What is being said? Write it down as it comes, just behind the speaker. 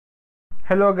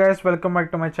Hello guys, welcome back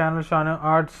to my channel Shanu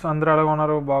arts. అందరూ ఎలా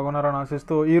ఉన్నారు? బాగున్నారని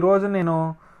ఆశిస్తూ ఈరోజు నేను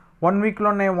 1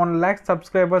 వీక్లోనే 1 lakh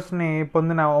సబ్స్క్రైబర్స్ని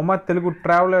పొందిన ఉమా తెలుగు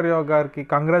ట్రావెలర్ గారికి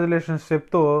కంగ్రాచులేషన్స్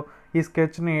చెప్తూ ఈ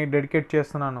స్కెచ్ని డెడికేట్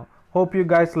చేస్తున్నాను. Hope you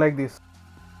guys like this.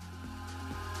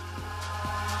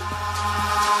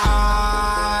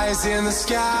 In the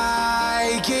sky,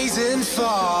 gazing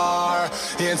far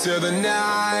into the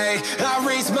night, I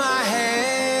raise my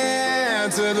hand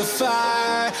to the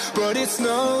fire, but it's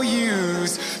no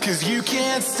use, 'cause you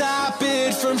can't stop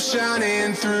it from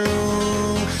shining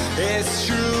through. It's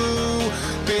true,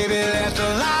 baby, let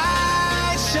the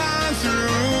light shine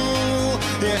through.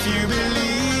 If you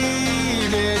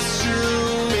believe it's true,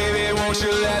 baby, won't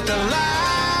you let the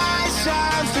light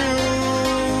shine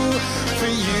through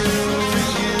for you.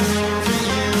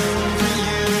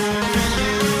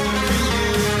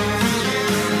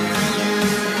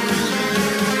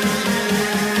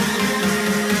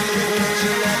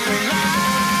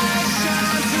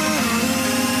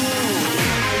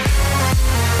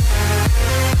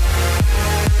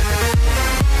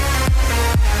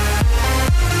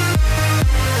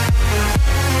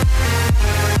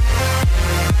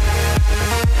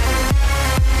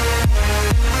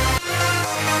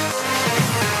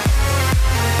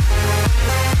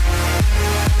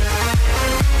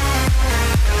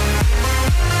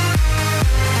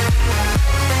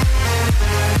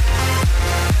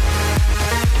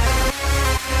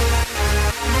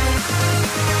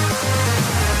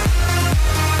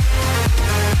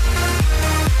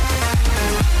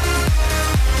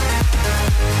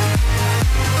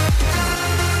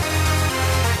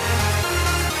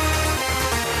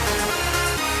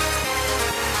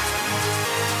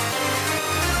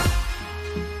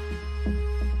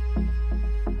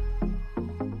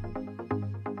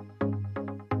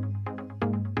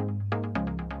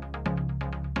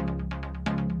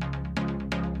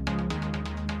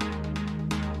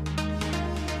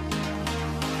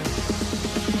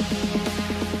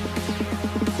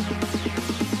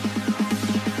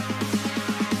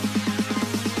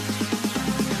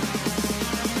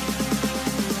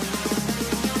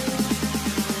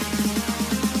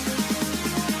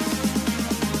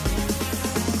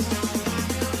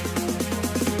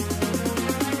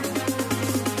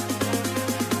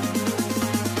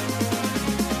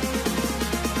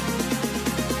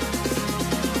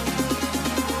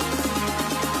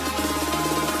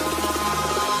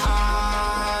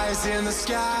 In the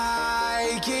sky,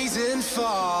 gazing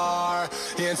far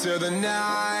into the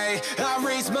night, I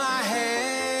raise my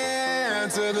hand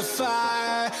to the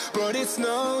fire, but it's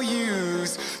no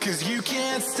use, 'cause you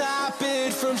can't stop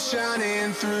it from shining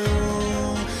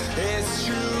through. It's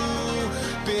true,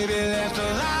 baby, let the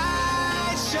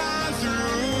light shine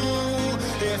through.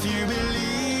 If you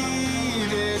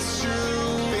believe it's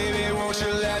true, baby, won't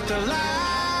you let the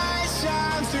light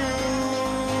shine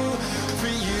through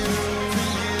for you.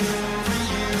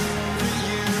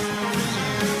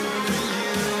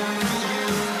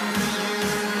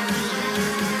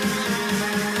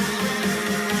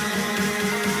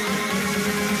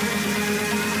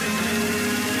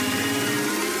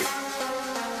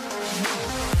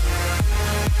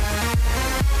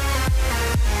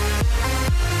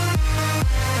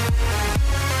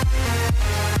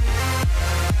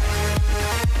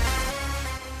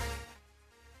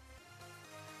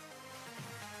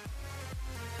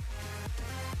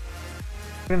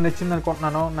 నచ్చింది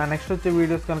అనుకుంటున్నాను. నా next వచ్చే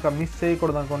videos కనుక miss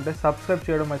చేయకూడదు అనుకుంటే subscribe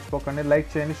చేయడం మర్చిపోకండి. Like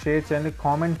చేయండి, షేర్ చేయండి,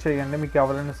 కామెంట్ చేయండి మీకు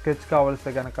ఎవరైనా స్కెచ్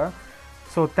కావాల్స్తే కనుక.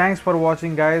 So thanks for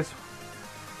watching guys.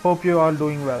 Hope you all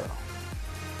doing well.